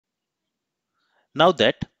Now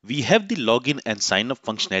that we have the login and sign up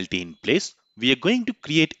functionality in place, we are going to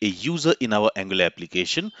create a user in our Angular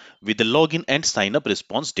application with the login and sign up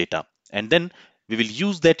response data. And then we will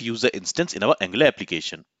use that user instance in our Angular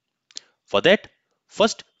application. For that,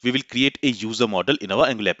 first we will create a user model in our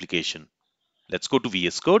Angular application. Let's go to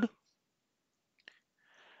VS Code,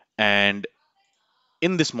 and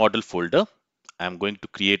in this model folder, I'm going to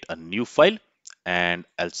create a new file and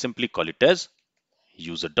I'll simply call it as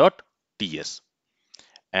user.ts.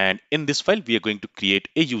 And in this file, we are going to create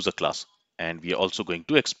a user class and we are also going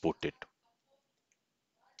to export it.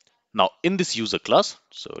 Now in this user class,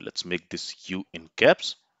 so let's make this U in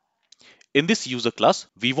caps. In this user class,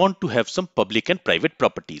 we want to have some public and private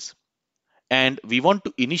properties. And we want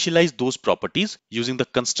to initialize those properties using the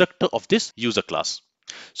constructor of this user class.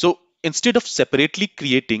 So instead of separately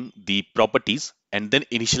creating the properties and then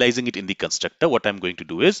initializing it in the constructor, what I'm going to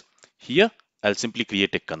do is here, I'll simply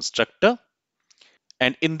create a constructor.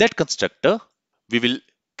 And in that constructor, we will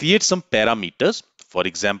create some parameters. For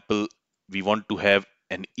example, we want to have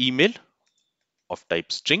an email of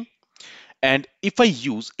type string. And if I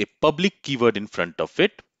use a public keyword in front of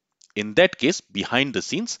it, in that case, behind the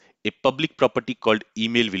scenes, a public property called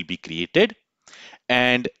email will be created.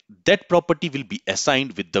 And that property will be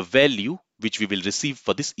assigned with the value which we will receive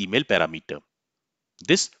for this email parameter.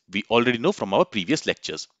 This we already know from our previous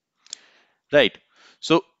lectures, right?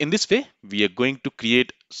 So in this way, we are going to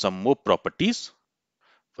create some more properties.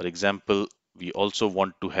 For example, we also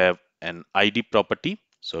want to have an ID property.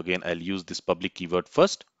 So again, I'll use this public keyword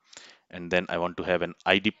first, and then I want to have an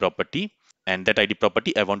ID property. And that ID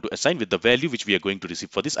property I want to assign with the value which we are going to receive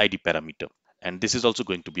for this ID parameter. And this is also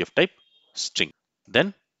going to be of type string.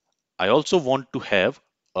 Then I also want to have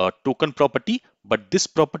a token property, but this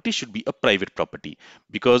property should be a private property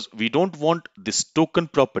because we don't want this token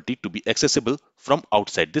property to be accessible from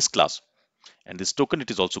outside this class. And this token, it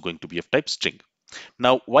is also going to be of type string.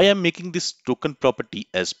 Now, why I'm making this token property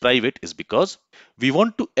as private is because we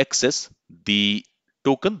want to access the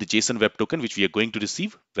token, the JSON web token, which we are going to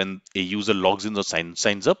receive when a user logs in or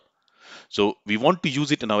signs up. So we want to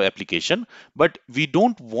use it in our application, but we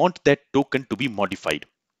don't want that token to be modified.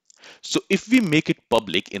 So if we make it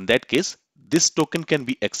public, in that case, this token can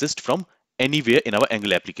be accessed from anywhere in our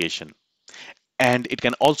Angular application, and it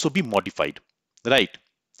can also be modified, right?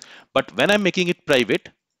 But when I'm making it private,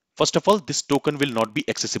 first of all, this token will not be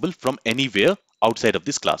accessible from anywhere outside of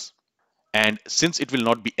this class. And since it will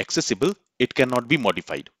not be accessible, it cannot be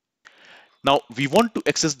modified. Now we want to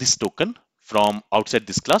access this token from outside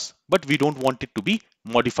this class, but we don't want it to be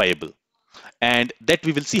modifiable. And that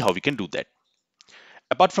we will see how we can do that.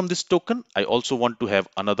 Apart from this token, I also want to have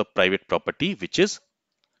another private property, which is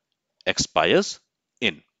expires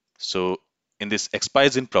in. So in this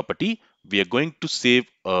expires in property, we are going to save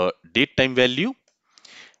a date time value,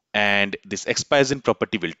 and this expires in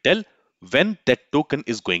property will tell when that token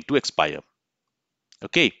is going to expire.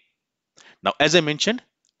 Okay. Now, as I mentioned,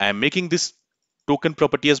 I am making this token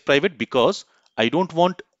property as private because I don't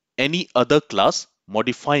want any other class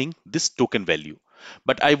modifying this token value,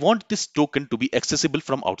 but I want this token to be accessible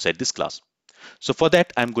from outside this class. So for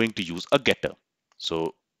that, I'm going to use a getter.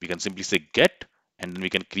 So we can simply say get, and then we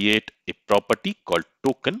can create a property called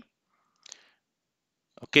token.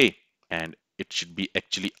 Okay, and it should be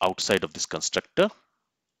actually outside of this constructor.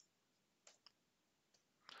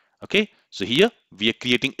 Okay, so here we are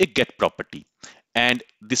creating a get property, and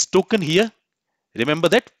this token here, remember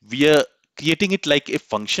that we are creating it like a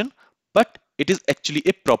function, but it is actually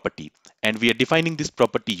a property, and we are defining this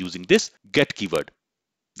property using this get keyword.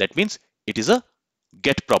 That means it is a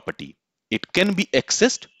get property. It can be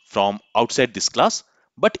accessed from outside this class,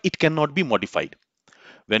 but it cannot be modified.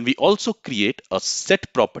 When we also create a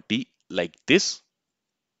set property like this,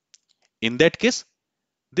 in that case,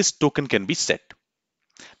 this token can be set.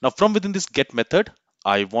 Now from within this get method,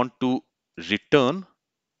 I want to return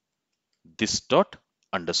this dot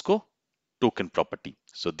underscore token property.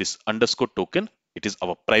 So this underscore token, it is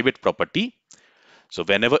our private property. So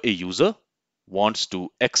whenever a user wants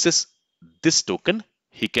to access this token,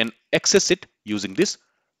 he can access it using this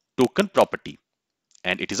token property,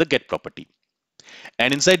 and it is a get property.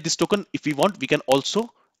 And inside this token, if we want, we can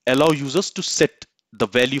also allow users to set the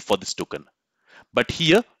value for this token. But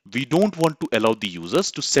here we don't want to allow the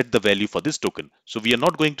users to set the value for this token. So we are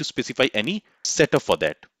not going to specify any setter for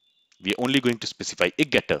that. We are only going to specify a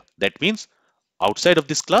getter. That means outside of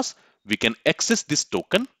this class, we can access this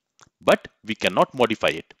token, but we cannot modify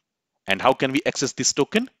it. And how can we access this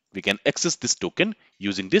token? We can access this token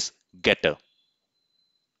using this getter.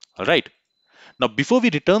 All right. Now, before we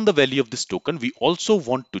return the value of this token, we also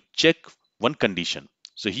want to check one condition.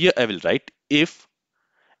 So here I will write if,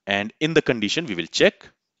 and in the condition we will check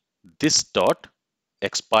this dot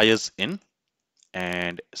expires in,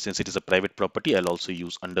 and since it is a private property, I'll also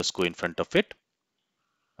use underscore in front of it.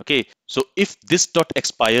 Okay, so if this dot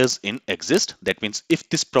expires in exist, that means if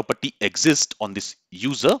this property exists on this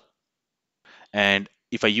user, and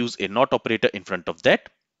if I use a not operator in front of that,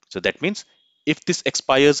 so that means if this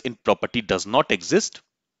expires in property does not exist,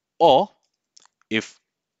 or if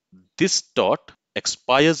this dot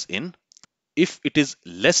expires in, if it is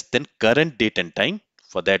less than current date and time,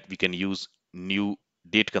 for that we can use new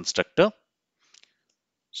date constructor.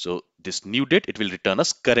 So this new date, it will return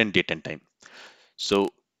us current date and time. So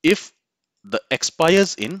if the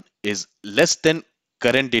expires in is less than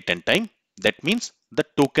current date and time, that means the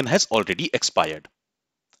token has already expired.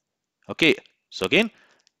 Okay, so again,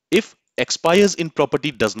 if expires in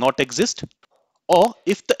property does not exist, or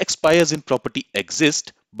if the expires in property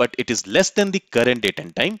exists but it is less than the current date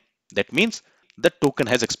and time, that means the token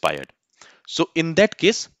has expired. So in that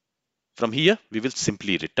case, from here we will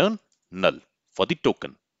simply return null for the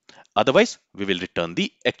token. Otherwise, we will return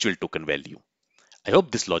the actual token value. I hope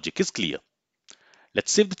this logic is clear.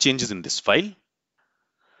 Let's save the changes in this file.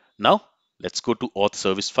 Now, let's go to auth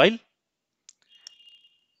service file.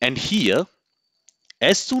 And here,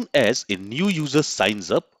 as soon as a new user signs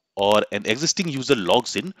up or an existing user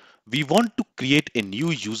logs in, we want to create a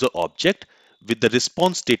new user object with the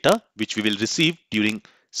response data which we will receive during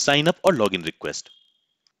sign up or login request.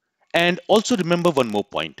 And also remember one more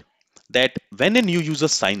point, that when a new user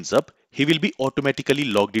signs up, he will be automatically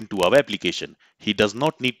logged into our application. He does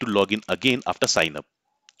not need to log in again after sign up.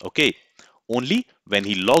 Okay, only when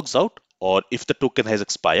he logs out or if the token has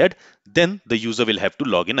expired, then the user will have to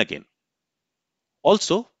log in again.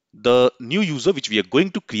 Also, the new user which we are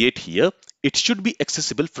going to create here, it should be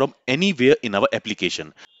accessible from anywhere in our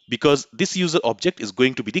application, because this user object is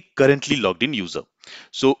going to be the currently logged in user.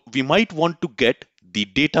 So we might want to get the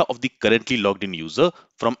data of the currently logged in user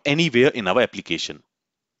from anywhere in our application.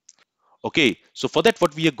 Okay, so for that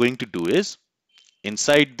what we are going to do is,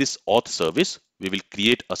 inside this auth service, we will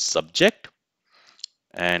create a subject,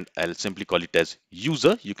 and I'll simply call it as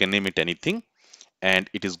user. You can name it anything, and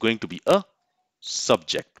it is going to be a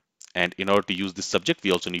subject. And in order to use this subject,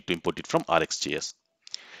 we also need to import it from RxJS.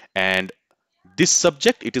 And this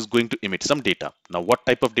subject, it is going to emit some data. Now, what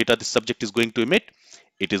type of data this subject is going to emit?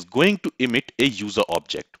 It is going to emit a user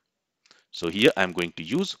object. So here I'm going to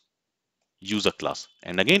use user class.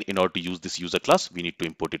 And again, in order to use this user class, we need to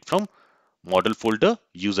import it from model folder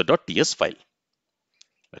user.ts file.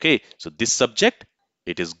 Okay, so this subject,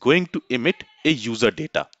 it is going to emit a user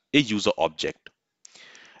data, a user object.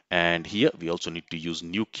 And here we also need to use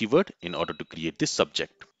new keyword in order to create this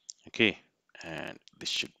subject. Okay, and this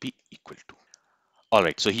should be equal to. All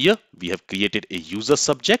right, so here we have created a user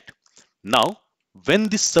subject. Now, when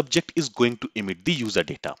this subject is going to emit the user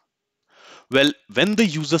data? Well, when the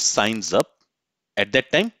user signs up, at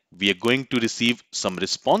that time, we are going to receive some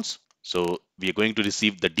response. So we are going to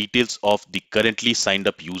receive the details of the currently signed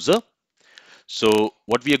up user. So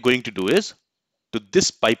what we are going to do is, to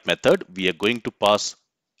this pipe method, we are going to pass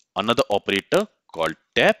another operator called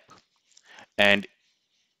tap. And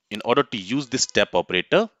in order to use this tap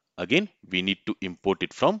operator, again, we need to import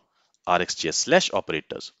it from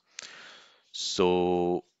rxjs/operators.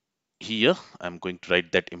 So here I'm going to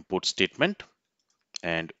write that import statement,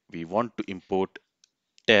 and we want to import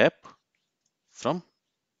tap from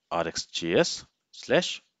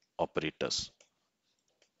rxjs/operators.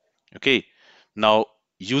 Okay, now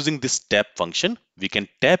using this tap function, we can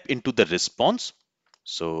tap into the response.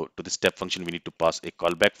 So to this tap function, we need to pass a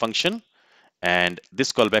callback function, and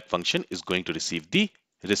this callback function is going to receive the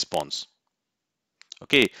response.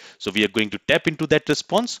 Okay, so we are going to tap into that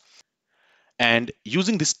response, and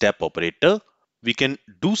using this tap operator, we can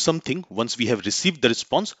do something once we have received the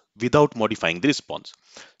response without modifying the response.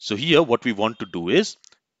 So here what we want to do is,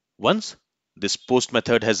 once this post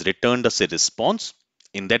method has returned us a response,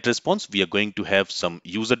 in that response we are going to have some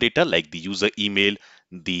user data like the user email,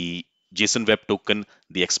 the JSON web token,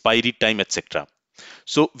 the expiry time, etc.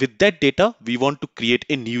 So with that data, we want to create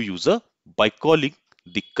a new user by calling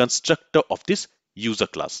the constructor of this user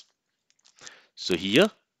class. So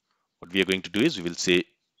here, what we are going to do is we will say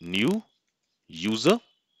new user.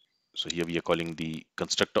 So here we are calling the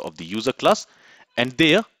constructor of the user class, and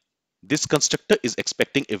there this constructor is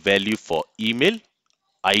expecting a value for email,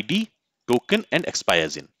 ID, token, and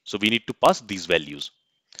expires in. So we need to pass these values.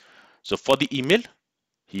 So for the email,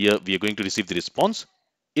 here we are going to receive the response.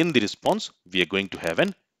 In the response, we are going to have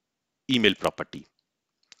an email property.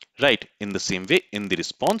 Right, in the same way, in the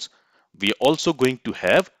response, we are also going to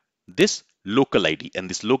have this local ID, and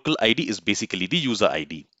this local ID is basically the user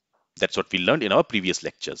ID. That's what we learned in our previous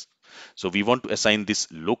lectures. So we want to assign this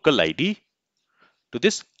local ID to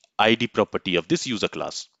this ID property of this user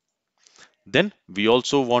class. Then we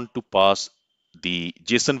also want to pass the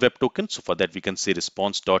JSON web token. So for that we can say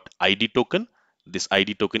response.id token. This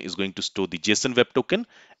ID token is going to store the JSON web token,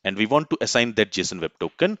 and we want to assign that JSON web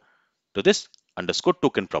token to this underscore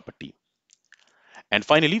token property. And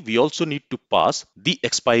finally, we also need to pass the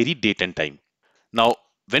expiry date and time. Now,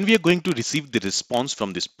 when we are going to receive the response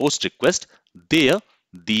from this post request, there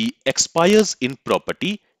the expires in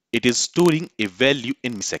property, it is storing a value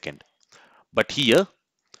in millisecond. But here,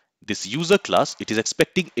 this user class, it is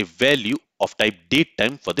expecting a value of type date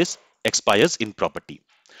time for this expires in property.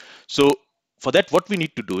 So for that, what we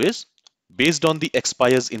need to do is, based on the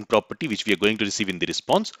expires in property which we are going to receive in the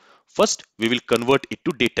response, first we will convert it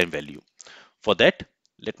to date time value. For that,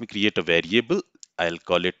 let me create a variable. I'll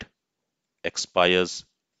call it expires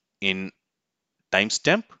in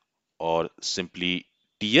timestamp, or simply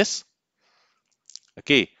TS.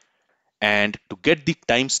 Okay. And to get the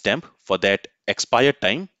timestamp for that expire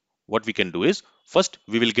time, what we can do is, first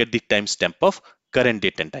we will get the timestamp of current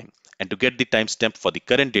date and time. And to get the timestamp for the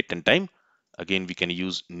current date and time, again we can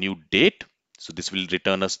use new date. So this will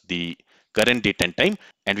return us the current date and time,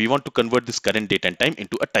 and we want to convert this current date and time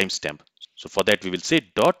into a timestamp. So for that we will say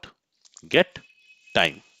dot get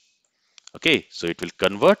time. Okay, so it will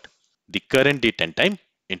convert the current date and time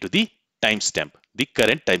into the timestamp, the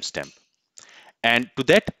current timestamp. And to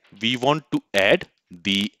that, we want to add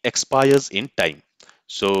the expires in time.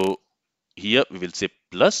 So here we will say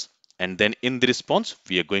plus, and then in the response,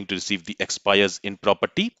 we are going to receive the expires in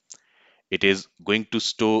property. It is going to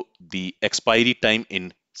store the expiry time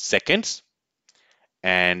in seconds,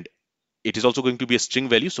 and it is also going to be a string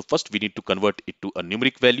value. So first we need to convert it to a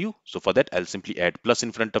numeric value. So for that, I'll simply add plus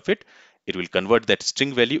in front of it. It will convert that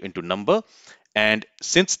string value into number. And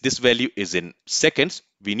since this value is in seconds,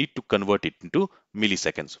 we need to convert it into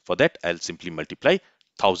milliseconds. For that, I'll simply multiply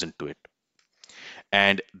 1000 to it.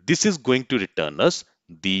 And this is going to return us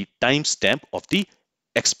the timestamp of the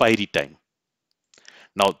expiry time.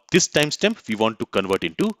 Now, this timestamp we want to convert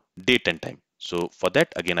into date and time. So for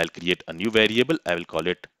that, again, I'll create a new variable. I will call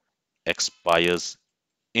it expires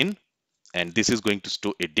in, and this is going to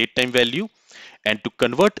store a date time value. And to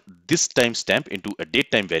convert this timestamp into a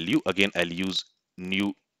date time value, again I'll use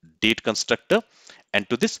new date constructor, and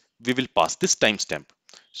to this we will pass this timestamp.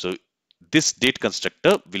 So this date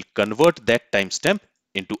constructor will convert that timestamp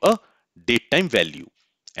into a date time value,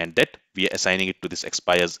 and that we are assigning it to this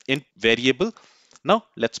expires in variable. Now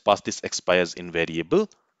let's pass this expires in variable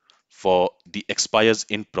for the expires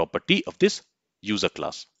in property of this user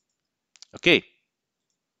class. Okay,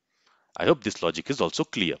 I hope this logic is also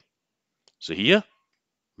clear. So here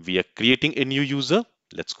we are creating a new user.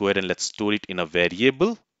 Let's go ahead and let's store it in a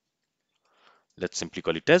variable. Let's simply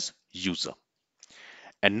call it as user.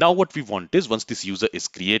 And now what we want is, once this user is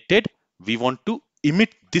created, we want to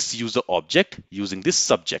emit this user object using this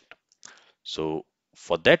subject. So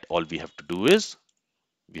for that, all we have to do is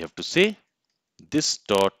we have to say this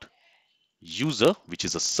dot user, which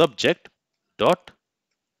is a subject, dot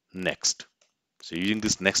next. So using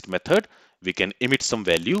this next method, we can emit some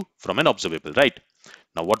value from an observable, right?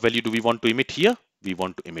 Now what value do we want to emit here? We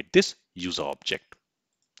want to emit this user object.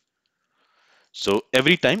 So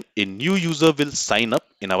every time a new user will sign up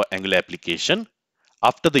in our Angular application,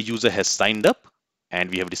 after the user has signed up and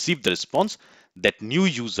we have received the response, that new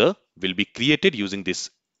user will be created using this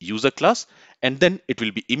user class, and then it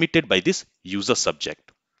will be emitted by this user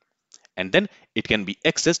subject. And then it can be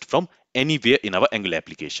accessed from anywhere in our Angular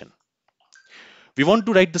application. We want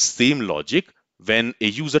to write the same logic when a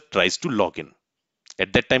user tries to log in.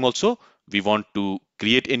 At that time also, we want to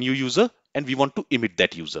create a new user and we want to emit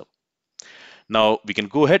that user. Now we can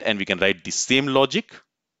go ahead and we can write the same logic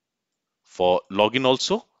for login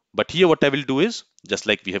also. But here what I will do is, just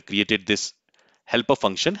like we have created this helper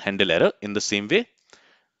function handle error, in the same way,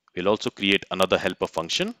 we'll also create another helper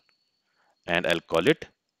function, and I'll call it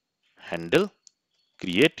handle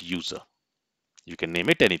create user. You can name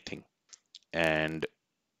it anything. And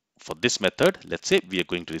for this method, let's say we are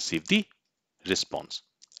going to receive the response.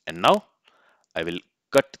 And now I will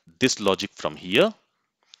cut this logic from here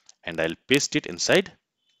and I'll paste it inside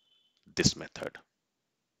this method.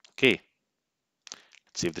 Okay,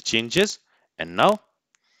 let's save the changes. And now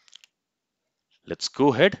let's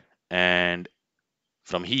go ahead and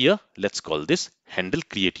from here, let's call this handle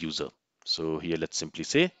create user. So here, let's simply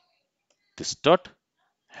say this dot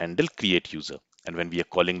handle create user. And when we are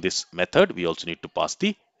calling this method, we also need to pass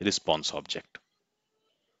the response object.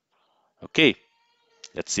 Okay.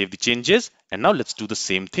 Let's save the changes, and now let's do the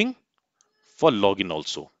same thing for login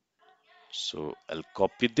also. So I'll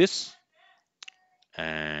copy this,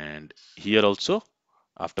 and here also,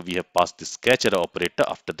 after we have passed this catch error operator,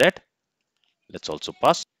 after that let's also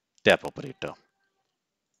pass tap operator.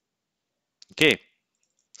 Okay,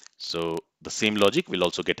 so the same logic will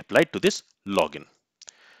also get applied to this login.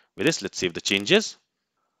 With this, let's save the changes.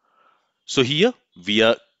 So here we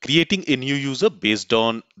are creating a new user based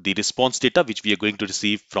on the response data which we are going to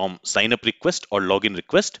receive from sign up request or login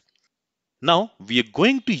request. Now we are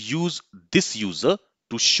going to use this user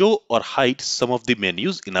to show or hide some of the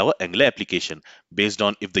menus in our Angular application based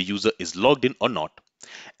on if the user is logged in or not.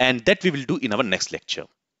 And that we will do in our next lecture.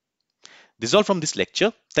 This is all from this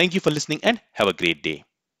lecture. Thank you for listening and have a great day.